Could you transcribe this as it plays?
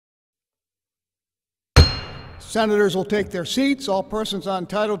Senators will take their seats. All persons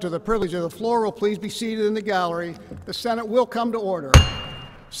entitled to the privilege of the floor will please be seated in the gallery. The Senate will come to order.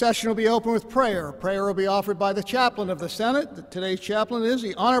 Session will be open with prayer. Prayer will be offered by the chaplain of the Senate. Today's chaplain is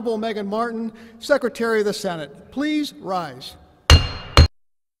the Honorable Megan Martin, Secretary of the Senate. Please rise.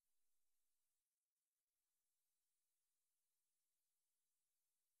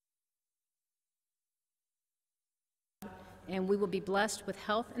 And we will be blessed with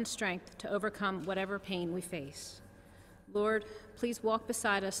health and strength to overcome whatever pain we face. Lord, please walk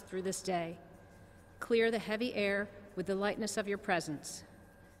beside us through this day. Clear the heavy air with the lightness of your presence.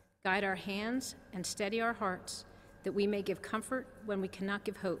 Guide our hands and steady our hearts, that we may give comfort when we cannot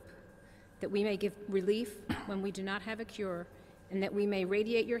give hope, that we may give relief when we do not have a cure, and that we may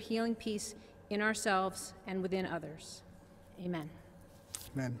radiate your healing peace in ourselves and within others. Amen.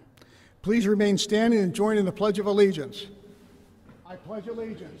 Amen. Please remain standing and join in the Pledge of Allegiance. I pledge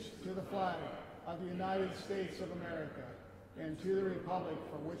allegiance to the flag of the United States of America and to the republic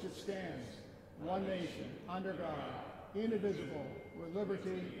for which it stands, one nation, under God, indivisible, with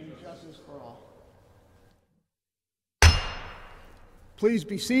liberty and justice for all. Please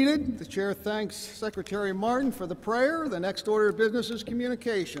be seated. The chair thanks Secretary Martin for the prayer. The next order of business is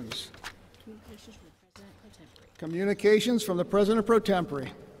communications. Communications from the President Pro Tempore.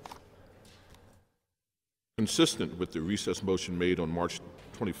 Consistent with the recess motion made on March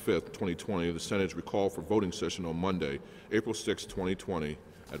 25, 2020, the Senate is recalled for voting session on Monday, April 6, 2020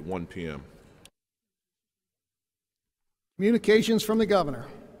 at 1 p.m. Communications from the Governor.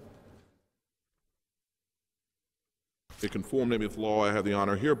 In conformity with law, I have the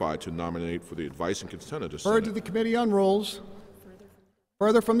honor hereby to nominate for the advice and consent of the Senate. Referred to the Committee on Rules.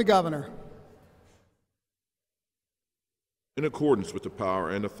 Further from the Governor. In accordance with the power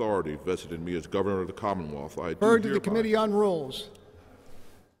and authority vested in me as Governor of the Commonwealth, I referred to the Committee on Rules.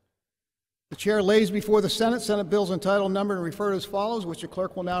 The chair lays before the Senate bills entitled, numbered, and referred as follows, which the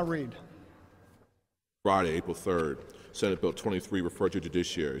clerk will now read. Friday, April 3rd. Senate Bill 23 referred to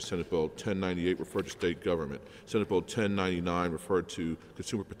Judiciary. Senate Bill 1098 referred to State Government. Senate Bill 1099 referred to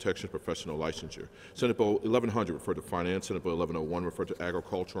Consumer Protection Professional Licensure. Senate Bill 1100 referred to Finance. Senate Bill 1101 referred to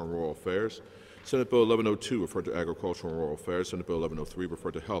Agriculture and Rural Affairs. Senate Bill 1102 referred to Agriculture and Rural Affairs. Senate Bill 1103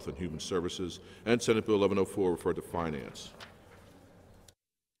 referred to Health and Human Services. And Senate Bill 1104 referred to Finance.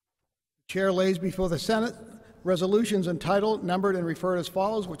 The chair lays before the Senate resolutions entitled, numbered, and referred as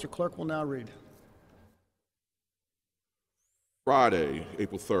follows, which the clerk will now read. Friday,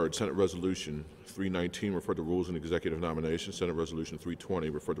 April 3rd, Senate Resolution 319 referred to Rules and Executive Nominations. Senate Resolution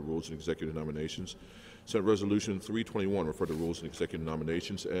 320 referred to Rules and Executive Nominations. Senate Resolution 321 referred to Rules and Executive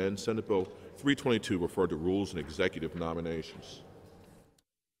Nominations. And Senate Bill 322 referred to Rules and Executive Nominations.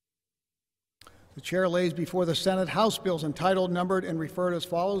 The chair lays before the Senate House bills entitled, numbered, and referred as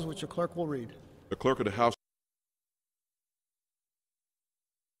follows, which the clerk will read. The Clerk of the House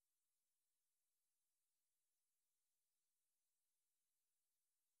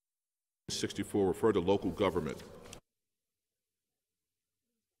 64 refer to local government.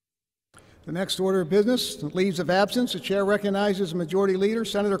 The next order of business, leaves of absence. The chair recognizes Majority Leader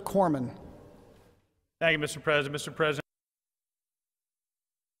Senator Corman. Thank you, Mr. President. Mr. President.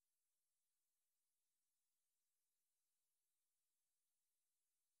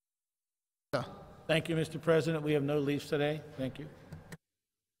 Thank you, Mr. President. We have no leaves today. Thank you.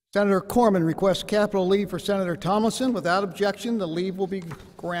 Senator Corman requests capital leave for Senator Tomlinson. Without objection, the leave will be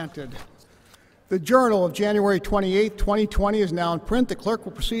granted. The Journal of January 28, 2020 is now in print. The clerk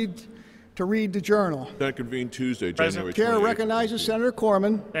will proceed to read the Journal. Senate convened Tuesday, January 28. Chair recognizes Senator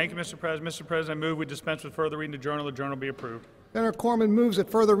Corman. Thank you, Mr. President. Mr. President, I move we dispense with further reading the Journal. The Journal be approved. Senator Corman moves that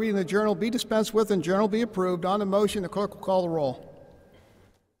further reading the Journal be dispensed with and Journal be approved. On the motion, the clerk will call the roll.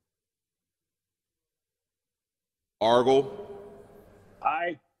 Argel.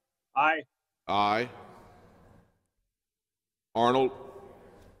 Aye. Aye. Aye. Arnold.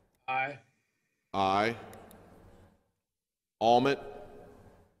 Aye. Aye. Almond.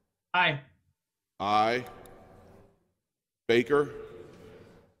 Aye. Aye. Baker.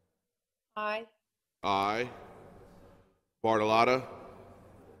 Aye. Aye. Bartolotta.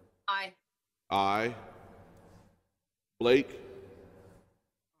 Aye. Aye. Blake.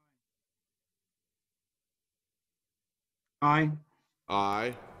 Aye.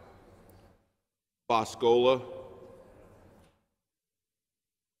 Aye. Boscola.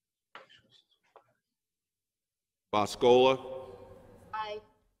 Boscola. Aye.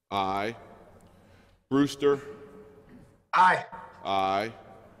 Aye. Brewster. Aye. Aye.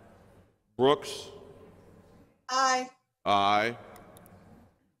 Brooks. Aye. Aye.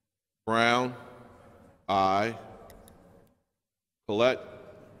 Brown. Aye. Collette.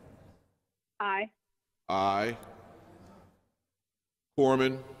 Aye. Aye.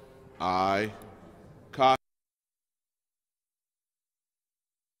 Corman. Aye. Cox.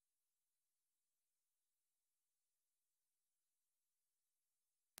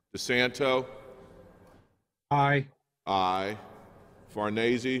 DeSanto. Aye. Aye.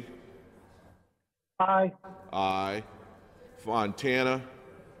 Farnese. Aye. Aye. Fontana.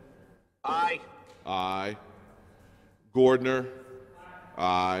 Aye. Aye. Gordner.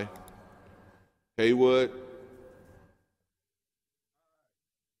 Aye. Haywood.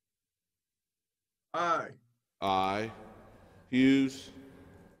 Aye. Aye. Hughes.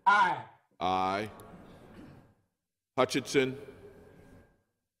 Aye. Aye. Hutchinson.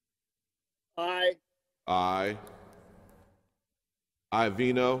 Aye. Aye.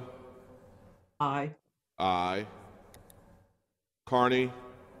 Ivino. Aye. Aye. Carney.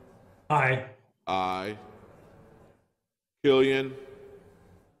 Aye. Aye. Killian.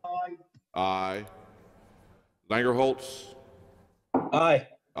 Aye. Aye. Langerholtz. Aye.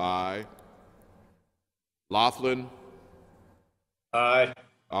 Aye. Laughlin. Aye.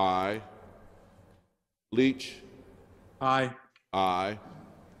 Aye. Leach. Aye. Aye.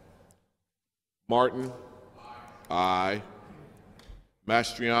 Martin. Aye.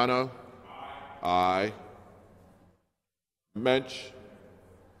 Mastriano. Aye. Mensch.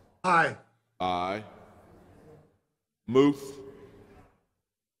 Aye. Aye. Muth.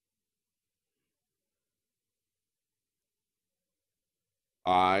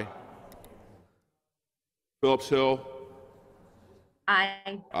 Aye. Phillips-Hill.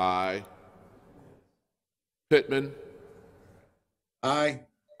 Aye. Aye. Pittman. Aye.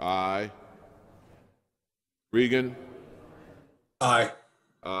 Aye. Regan. Aye.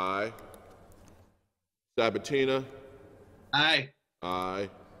 Aye. Sabatina. Aye. Aye.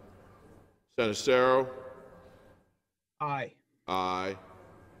 Senacero. Aye. Aye.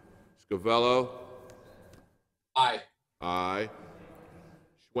 Scavello. Aye. Aye.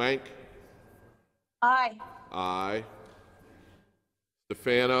 Schwank. Aye. Aye.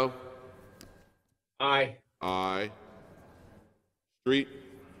 Stefano. Aye. Aye. Street.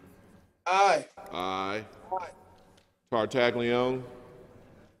 Aye. Aye. Tartaglione.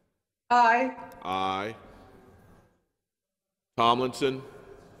 Aye. Aye. Tomlinson.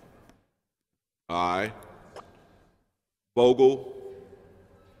 Aye. Vogel.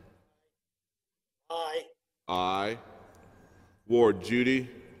 Aye. Aye. Ward Judy.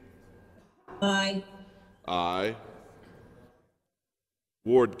 Aye. Aye.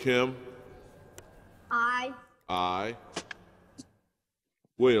 Ward Kim. Aye. Aye.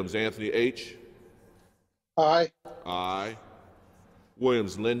 Williams Anthony H. Aye. Aye.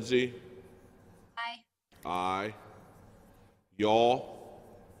 Williams Lindsay. Aye. Aye. Y'all.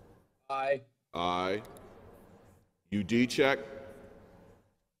 Aye. Aye. Udechek.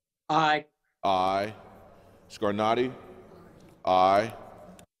 Aye. Aye. Scarnati. Aye.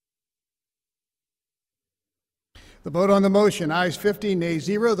 The vote on the motion, ayes 50, nays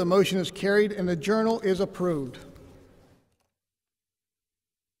 0. The motion is carried and the journal is approved.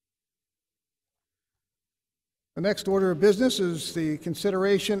 The next order of business is the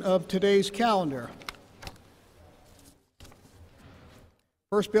consideration of today's calendar.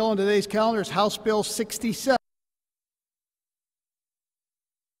 First bill on today's calendar is House Bill 67.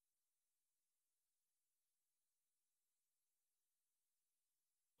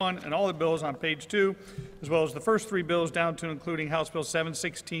 And all the bills on page 2, as well as the first 3 bills down to including House Bill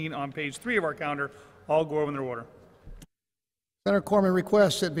 716 on page 3 of our calendar, all go over in their order. Senator Corman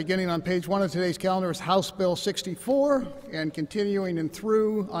requests that beginning on page 1 of today's calendar is House Bill 64, and continuing and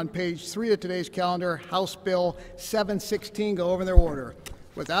through on page 3 of today's calendar, House Bill 716 go over in their order.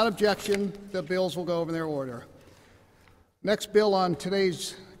 Without objection, the bills will go over in their order. Next bill on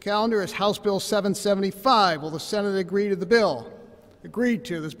today's calendar is House Bill 775. Will the Senate agree to the bill? Agreed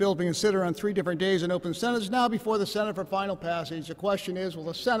to. This bill is being considered on 3 different days in open Senate. It's now before the Senate for final passage. The question is, will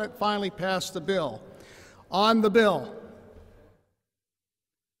the Senate finally pass the bill? On the bill,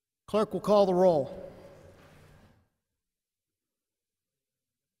 clerk will call the roll.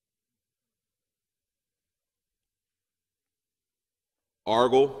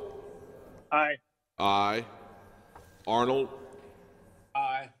 Argel. Aye. Aye. Arnold.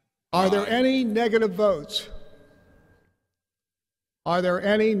 Aye. Are there any negative votes? Are there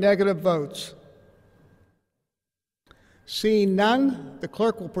any negative votes? Seeing none, the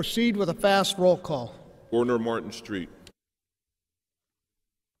clerk will proceed with a fast roll call. Gordner Martin Street.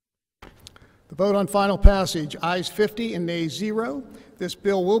 The vote on final passage, ayes 50 and nays 0. This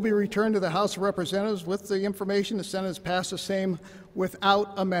bill will be returned to the House of Representatives with the information the Senate has passed the same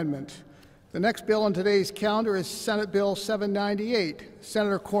without amendment. The next bill on today's calendar is Senate Bill 798.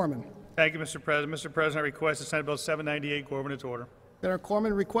 Senator Corman. Thank you, Mr. President. Mr. President, I request that Senate Bill 798 go over in its order. Senator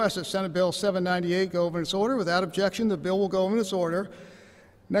Corman requests that Senate Bill 798 go over in its order. Without objection, the bill will go over in its order.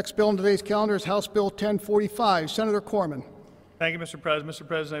 Next bill on today's calendar is House Bill 1045. Senator Corman. Thank you, Mr. President. Mr.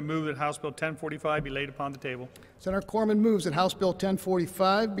 President, I move that House Bill 1045 be laid upon the table. Senator Corman moves that House Bill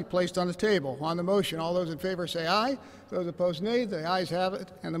 1045 be placed on the table. On the motion, all those in favor say aye. Those opposed, nay. The ayes have it,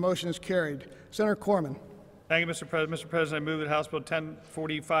 and the motion is carried. Senator Corman. Thank you, Mr. President. Mr. President, I move that House Bill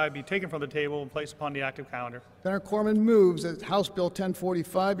 1045 be taken from the table and placed upon the active calendar. Senator Corman moves that House Bill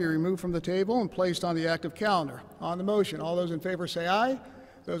 1045 be removed from the table and placed on the active calendar. On the motion, all those in favor say aye.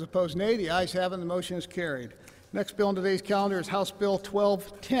 Those opposed, nay. The ayes have it, and the motion is carried. Next bill on today's calendar is House Bill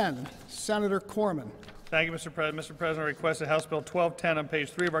 1210. Senator Corman. Thank you, Mr. President. Mr. President, I request that House Bill 1210 on page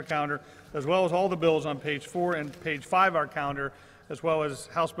 3 of our calendar, as well as all the bills on page 4 and page 5 of our calendar, as well as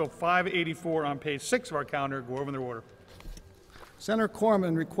House Bill 584 on page 6 of our calendar, go over in their order. Senator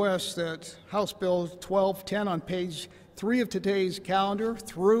Corman requests that House Bill 1210 on page 3 of today's calendar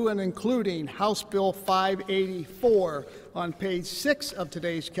through and including House Bill 584 on page 6 of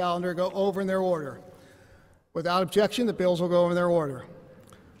today's calendar go over in their order. Without objection, the bills will go in their order.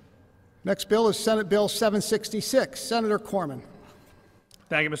 Next bill is Senate Bill 766. Senator Corman.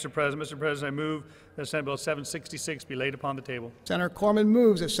 Thank you, Mr. President. Mr. President, I move that Senate Bill 766 be laid upon the table. Senator Corman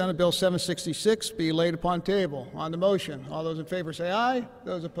moves that Senate Bill 766 be laid upon the table. On the motion, all those in favor say aye.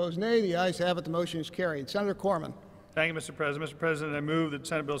 Those opposed, nay. The ayes have it. The motion is carried. Senator Corman. Thank you, Mr. President. Mr. President, I move that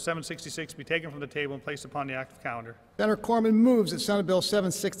Senate Bill 766 be taken from the table and placed upon the active calendar. Senator Corman moves that Senate Bill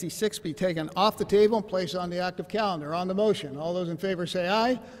 766 be taken off the table and placed on the active calendar. On the motion, all those in favor say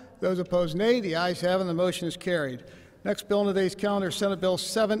aye. Those opposed, nay. The ayes have it, and the motion is carried. Next bill on today's calendar is Senate Bill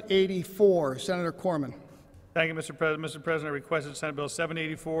 784. Senator Corman. Thank you, Mr. President. Mr. President, I request that Senate Bill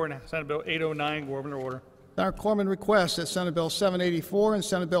 784 and Senate Bill 809 go over in their order. Senator Corman requests that Senate Bill 784 and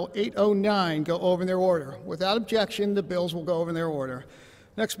Senate Bill 809 go over in their order. Without objection, the bills will go over in their order.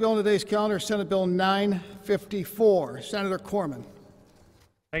 Next bill on today's calendar is Senate Bill 954. Senator Corman.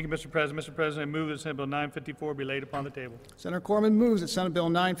 Thank you, Mr. President. Mr. President, I move that Senate Bill 954 be laid upon the table. Senator Corman moves that Senate Bill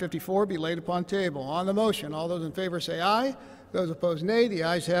 954 be laid upon the table. On the motion, all those in favor say aye. Those opposed, nay. The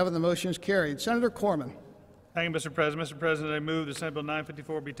ayes have it, and the motion is carried. Senator Corman. Thank you, Mr. President. Mr. President, I move that Senate Bill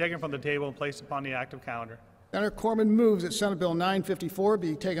 954 be taken from the table and placed upon the active calendar. Senator Corman moves that Senate Bill 954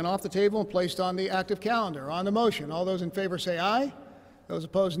 be taken off the table and placed on the active calendar. On the motion, all those in favor say aye. Those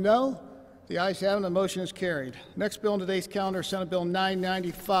opposed, no. The ayes have it, and the motion is carried. Next bill on today's calendar is Senate Bill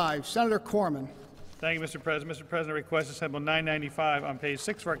 995. Senator Corman. Thank you, Mr. President. Mr. President, I request that Senate Bill 995 on page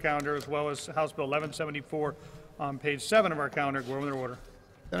 6 of our calendar, as well as House Bill 1174 on page 7 of our calendar, go over in their order.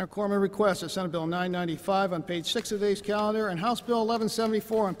 Senator Corman requests that Senate Bill 995 on page 6 of today's calendar and House Bill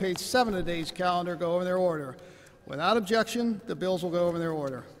 1174 on page 7 of today's calendar go over in their order. Without objection, the bills will go over in their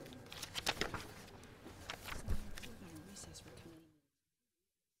order.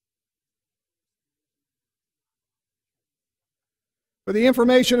 For the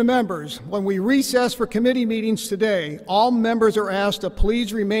information of members, when we recess for committee meetings today, all members are asked to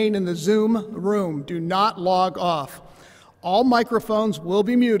please remain in the Zoom room. Do not log off. All microphones will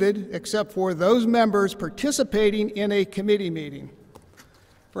be muted except for those members participating in a committee meeting.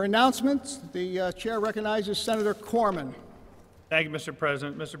 For announcements, the chair recognizes Senator Corman. Thank you, Mr.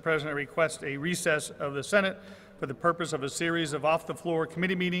 President. Mr. President, I request a recess of the Senate for the purpose of a series of off-the-floor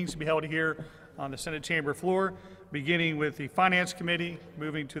committee meetings to be held here on the Senate chamber floor, beginning with the Finance Committee,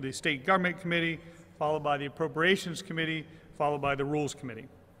 moving to the State Government Committee, followed by the Appropriations Committee, followed by the Rules Committee.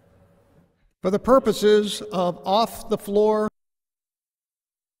 For the purposes of off-the-floor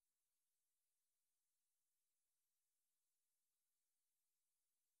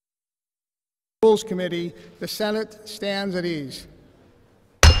Rules Committee, the Senate stands at ease.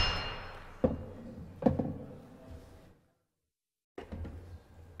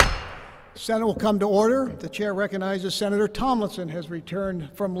 The Senate will come to order. The chair recognizes Senator Tomlinson has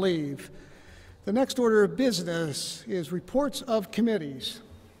returned from leave. The next order of business is reports of committees.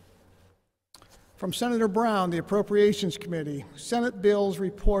 From Senator Brown, the Appropriations Committee, Senate bills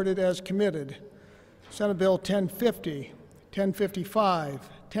reported as committed. Senate Bill 1050, 1055,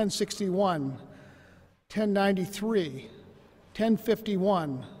 1061, 1093,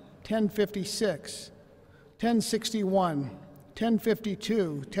 1051, 1056, 1061,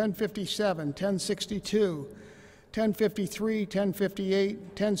 1052, 1057, 1062, 1053, 1058,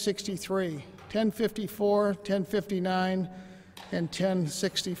 1063, 1054, 1059, and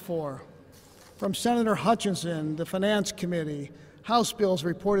 1064. From Senator Hutchinson, the Finance Committee, House bills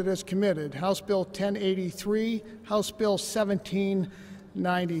reported as committed. House Bill 1083, House Bill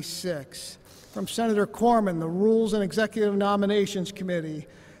 1796. From Senator Corman, the Rules and Executive Nominations Committee,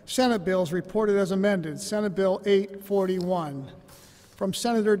 Senate bills reported as amended. Senate Bill 841. From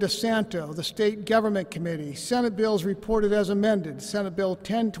Senator DeSanto, the State Government Committee, Senate bills reported as amended. Senate Bill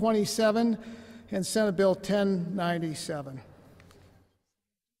 1027 and Senate Bill 1097.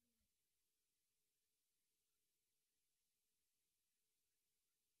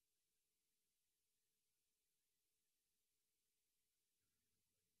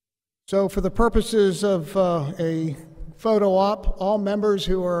 So for the purposes of a photo op, all members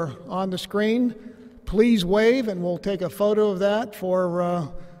who are on the screen, please wave and we'll take a photo of that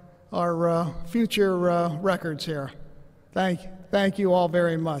for our future records here. Thank you all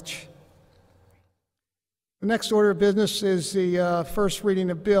very much. The next order of business is the first reading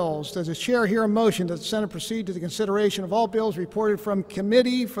of bills. Does the chair hear a motion that the Senate proceed to the consideration of all bills reported from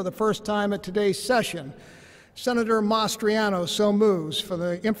committee for the first time at today's session? Senator Mastriano so moves. For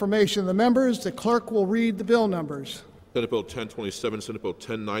the information of the members, the clerk will read the bill numbers. Senate Bill 1027, Senate Bill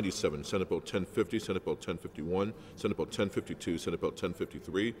 1097, Senate Bill 1050, Senate Bill 1051, Senate Bill 1052, Senate Bill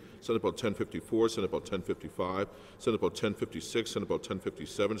 1053, Senate Bill 1054, Senate Bill 1055, Senate Bill 1056, Senate Bill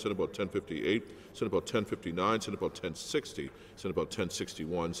 1057, Senate Bill 1058, Senate Bill 1059, Senate Bill 1060, Senate Bill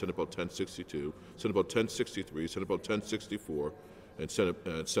 1061, Senate Bill 1062, Senate Bill 1063, Senate Bill 1064, and Senate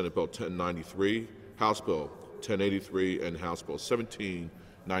Bill 1093, House Bill 1083, and House Bill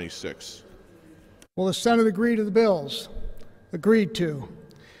 1796. Will the Senate agree to the bills? Agreed to.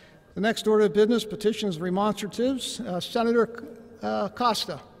 The next order of business, petitions and remonstratives. Senator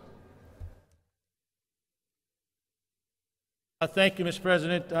Costa. Thank you, Mr.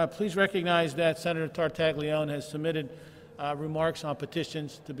 President. Please recognize that Senator Tartaglione has submitted remarks on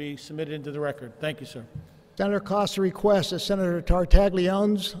petitions to be submitted into the record. Thank you, sir. Senator Costa requests that Senator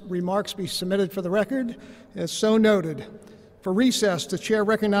Tartaglione's remarks be submitted for the record. As so noted. For recess, the chair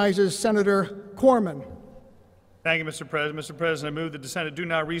recognizes Senator Corman. Thank you, Mr. President. Mr. President, I move that the Senate do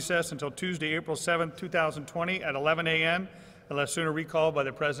not recess until Tuesday, April 7, 2020 at 11 a.m. unless sooner recalled by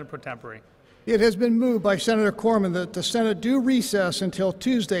the President pro tempore. It has been moved by Senator Corman that the Senate do recess until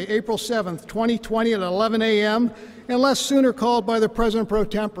Tuesday, April 7, 2020 at 11 a.m. unless sooner called by the President pro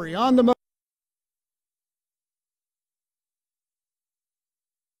tempore. On the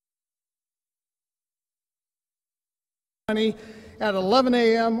at 11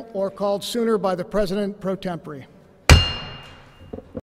 a.m. or called sooner by the President pro tempore.